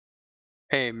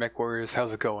Hey Mech Warriors,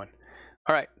 how's it going?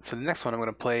 Alright, so the next one I'm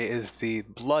going to play is the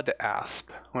Blood Asp.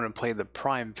 I'm going to play the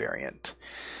Prime variant.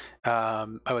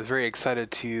 I was very excited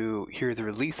to hear the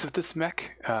release of this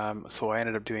mech, so I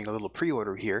ended up doing a little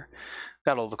pre-order here.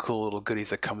 Got all the cool little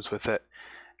goodies that comes with it.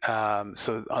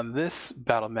 So on this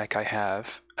BattleMech I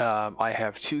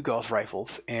have two Gauss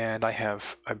Rifles, and I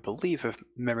have, I believe if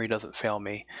memory doesn't fail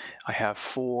me, I have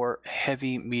 4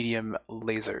 heavy medium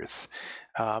lasers.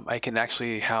 I can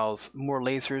actually house more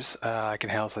lasers. I can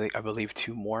house, I believe,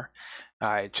 2 more.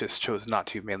 I just chose not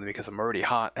to, mainly because I'm already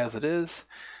hot as it is.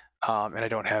 And I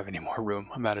don't have any more room.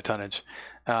 I'm out of tonnage.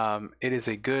 It is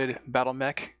a good battle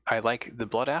mech. I like the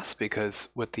Blood Ass because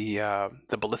with the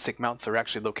ballistic mounts are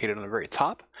actually located on the very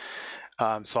top.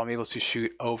 So I'm able to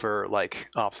shoot over like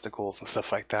obstacles and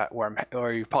stuff like that.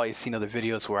 Or you've probably seen other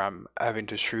videos where I'm having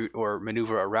to shoot or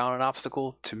maneuver around an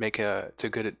obstacle to make a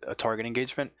target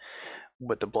engagement.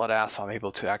 With the Blood Ass, I'm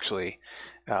able to actually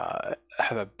have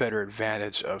a better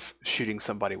advantage of shooting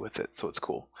somebody with it. So it's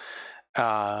cool.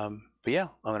 But yeah,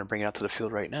 I'm going to bring it out to the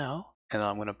field right now, and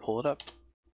I'm going to pull it up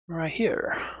right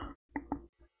here.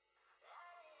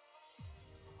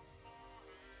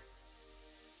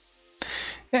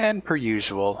 And per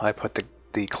usual, I put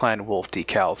the Clan Wolf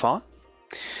decals on.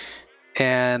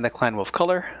 And the Clan Wolf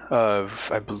color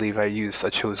of, I believe I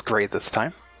chose gray this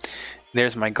time.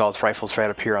 There's my Gauss Rifles right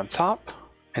up here on top,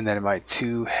 and then my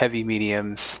 2 heavy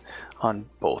mediums on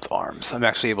both arms. I'm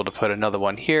actually able to put another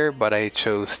one here, but I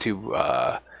chose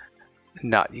to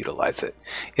not utilize it.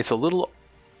 It's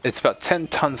about 10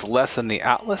 tons less than the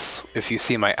Atlas, if you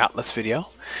see my Atlas video.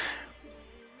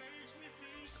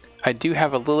 I do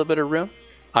have a little bit of room.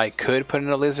 I could put in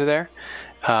a laser there,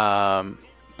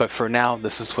 but for now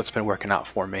this is what's been working out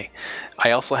for me.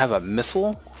 I also have a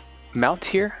missile mount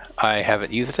here. I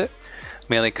haven't used it,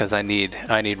 mainly because I need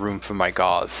room for my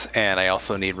gauze, and I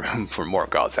also need room for more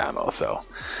gauze ammo. So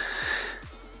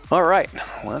alright,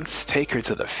 let's take her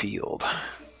to the field.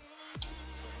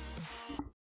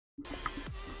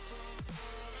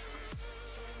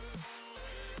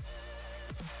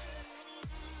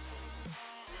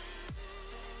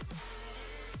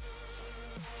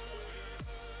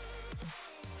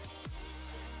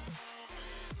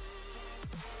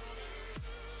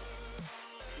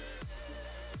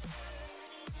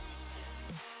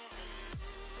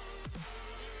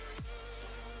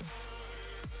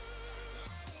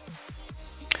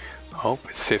 Oh,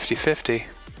 it's 50-50.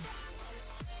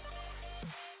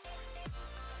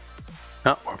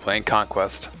 Oh, we're playing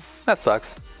Conquest. That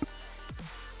sucks.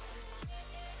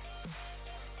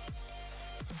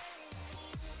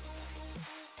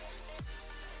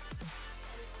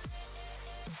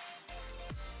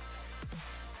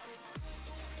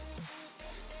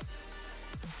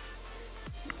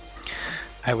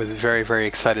 I was very, very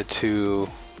excited to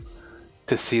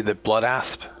see the Blood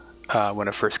Asp when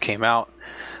it first came out.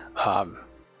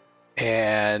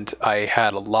 And I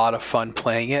had a lot of fun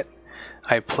playing it.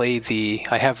 I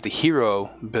have the hero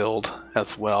build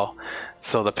as well.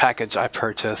 So the package I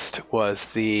purchased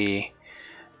was it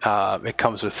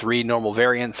comes with 3 normal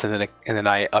variants, and then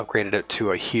I upgraded it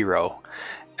to a hero.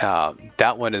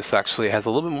 That one has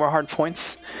a little bit more hard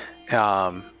points.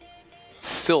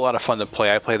 Still a lot of fun to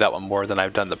play. I play that one more than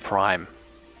I've done the Prime.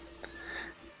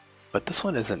 But this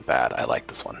one isn't bad. I like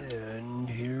this one. And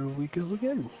here we go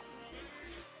again.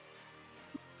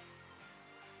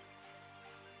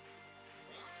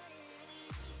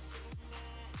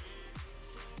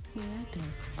 Reactor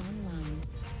online.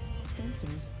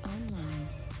 Sensors online.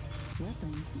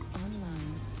 Weapons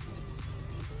online.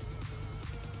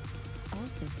 All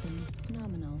systems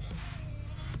nominal.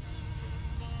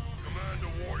 Command to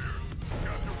warriors.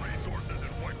 Capture resources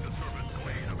and wipe the surface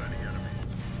clean of any enemy.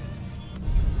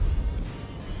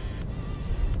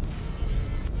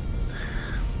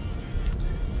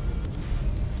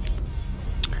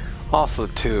 Also,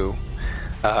 too,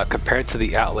 compared to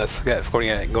the Atlas, going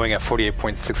at 48.6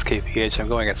 kph, I'm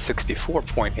going at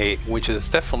 64.8, which is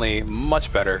definitely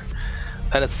much better.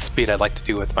 That is the speed I'd like to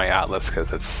do with my Atlas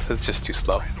because it's just too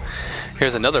slow.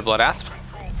 Here's another Blood Asp,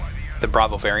 the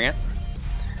Bravo variant,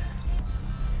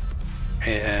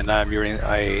 and I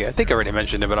think I already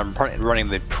mentioned it, but I'm running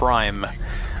the Prime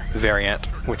variant,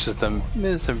 which is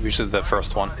usually the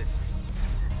first one.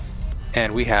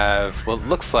 And we have what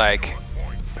looks like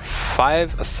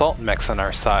 5 assault mechs on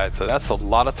our side, so that's a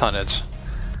lot of tonnage,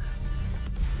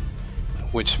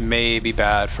 which may be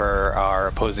bad for our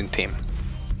opposing team.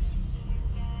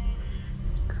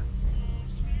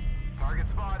 Target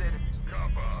spotted.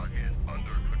 Kappa is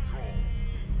under control.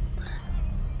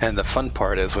 And the fun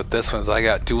part is with this one is I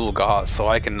got dual gauze, so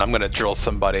I'm gonna drill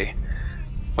somebody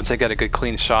Once I get a good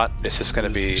clean shot, it's just gonna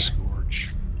be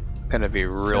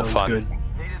real Sounds fun. good. Need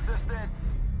assistance.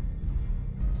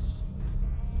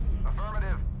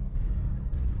 Affirmative.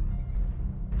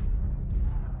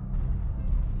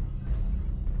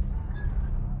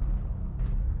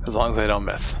 As long as I don't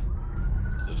miss.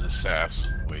 There's a SAS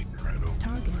waiting right over the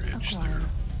Target bridge acquired.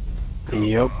 there.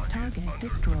 Yep. Target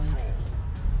destroyed.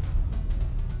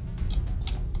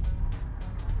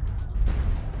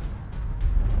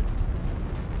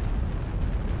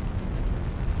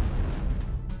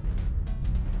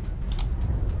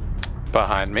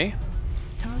 Behind me.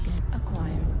 Target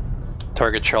acquired.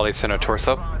 Target Charlie center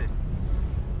torso. Spotted.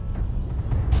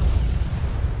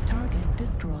 Target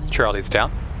destroyed. Charlie's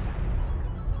down.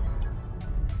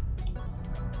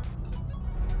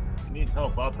 Needs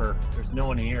help upper. There's no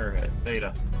one here at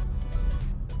Theta.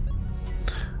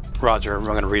 Roger, I'm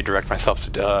gonna redirect myself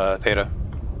to Theta.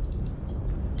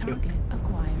 Target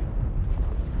acquired.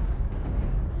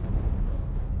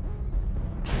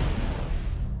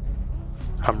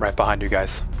 I'm right behind you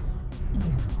guys.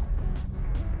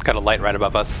 Got a light right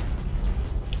above us.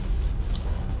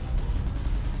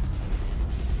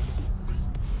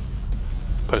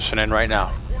 Pushing in right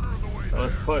now.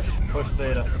 Let's push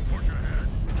Theta.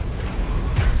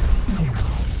 New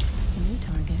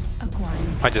target acquired.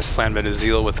 I just slammed into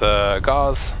Zeal with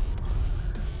Gauss.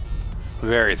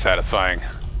 Very satisfying.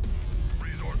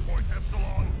 Resource point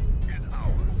Epsilon is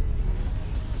ours.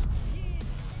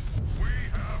 We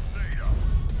have data.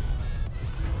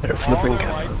 They're All flipping the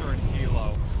counter. lights are in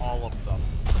kilo, all of them.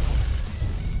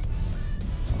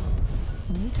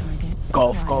 New target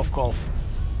Golf, acquired. golf, golf.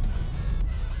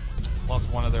 Plus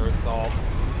one of their assault.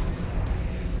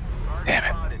 Damn it.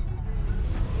 Spotted.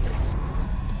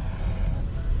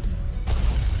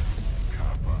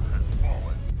 Kappa has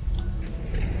fallen.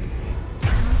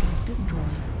 Target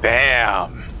destroyed.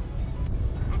 Bam!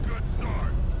 A good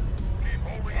start. Keep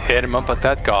holding on. Hit him up with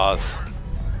that Gauss.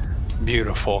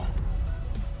 Beautiful.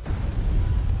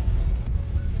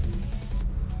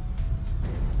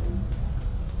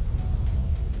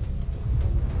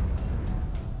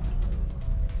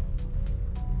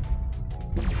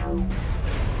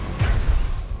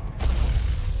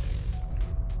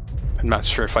 I'm not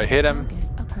sure if I hit him. Target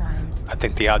acquired. I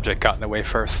think the object got in the way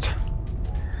first.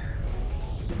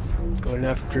 Going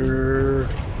after.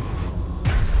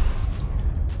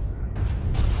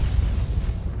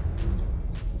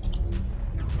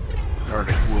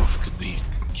 Arctic Wolf could be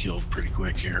killed pretty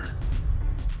quick here.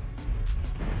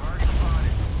 Target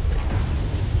spotted.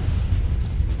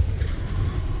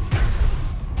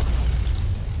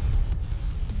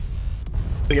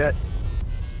 We got.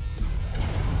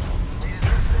 Need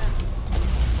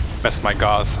assistance. Missed my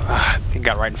Gauss. He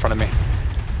got right in front of me.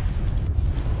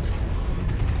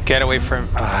 Get away from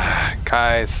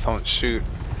guys, don't shoot.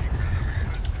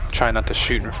 Try not to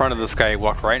shoot in front of this guy. He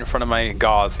walked right in front of my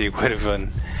Gauss. He would have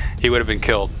been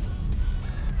killed.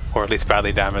 Or at least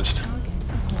badly damaged. Target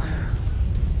acquired.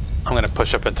 I'm gonna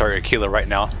push up and target Kilo right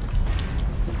now.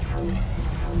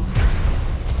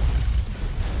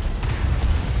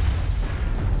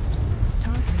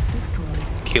 Target destroyed.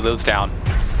 Kilo's down. New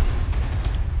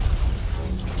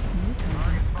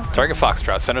target acquired. Target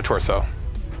Foxtrot, center torso.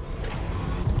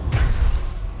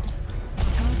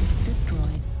 Target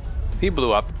destroyed. He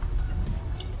blew up.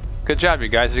 Good job, you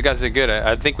guys. You guys did good.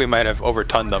 I think we might have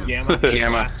overturned them. Gamma.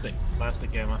 Gamma.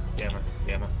 Plastic gamma.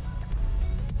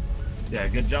 Yeah,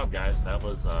 good job, guys. That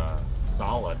was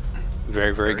solid.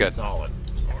 Very, very good. Solid.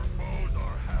 Our foes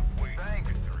are halfway to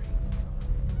victory.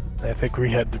 I think we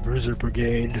had the Bruiser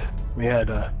Brigade. We had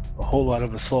a whole lot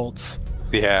of assaults.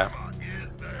 Yeah, Kappa is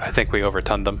there. I think we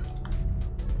overturned them.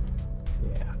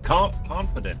 Yeah.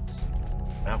 Confidence.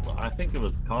 I think it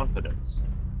was confidence.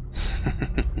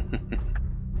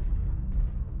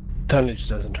 Tonnage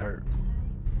doesn't hurt.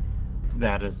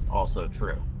 That is also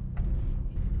true.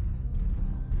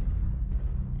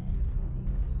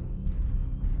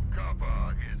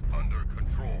 Kappa is under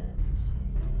control.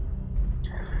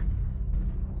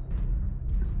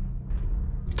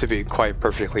 To be quite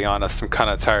perfectly honest, I'm kind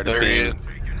of tired of There he being is.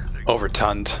 Taking signal.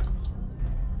 overturned.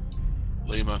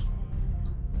 Lima.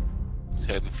 He's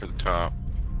heading for the top.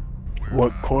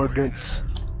 What coordinates?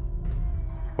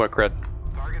 What grid?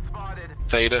 Target spotted.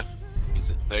 Theta. He's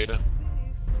at Theta.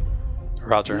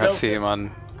 Roger, I see him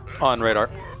on radar.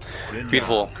 Good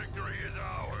Beautiful. Victory is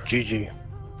ours. GG.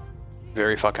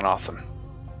 Very fucking awesome. job.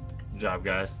 Good job,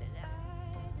 guys.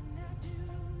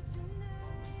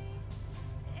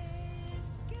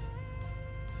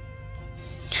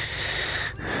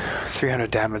 $300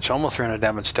 damage, almost 300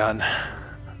 damage done.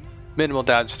 Minimal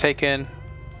damage taken.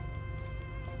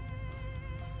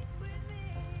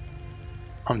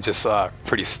 I'm just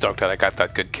pretty stoked that I got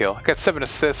that good kill. I got 7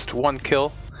 assists, 1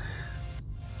 kill.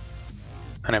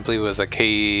 And I believe it was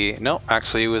a no,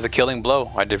 actually it was a killing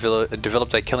blow. I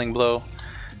developed that killing blow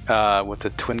with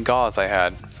the twin Gauss I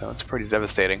had, so it's pretty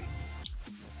devastating.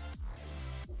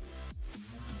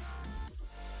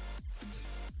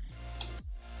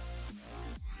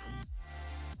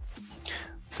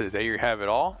 So there you have it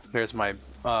all. There's my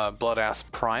Blood-Ass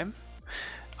Prime.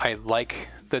 I like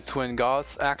the twin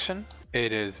Gauss action.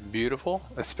 It is beautiful,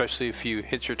 especially if you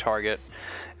hit your target,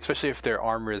 especially if their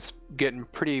armor is getting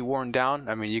pretty worn down.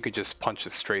 I mean, you could just punch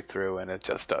it straight through and it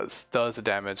just does the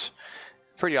damage.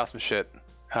 Pretty awesome shit.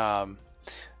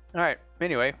 Alright,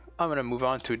 anyway, I'm going to move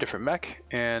on to a different mech,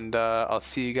 and I'll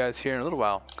see you guys here in a little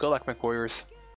while. Good luck, MechWarriors.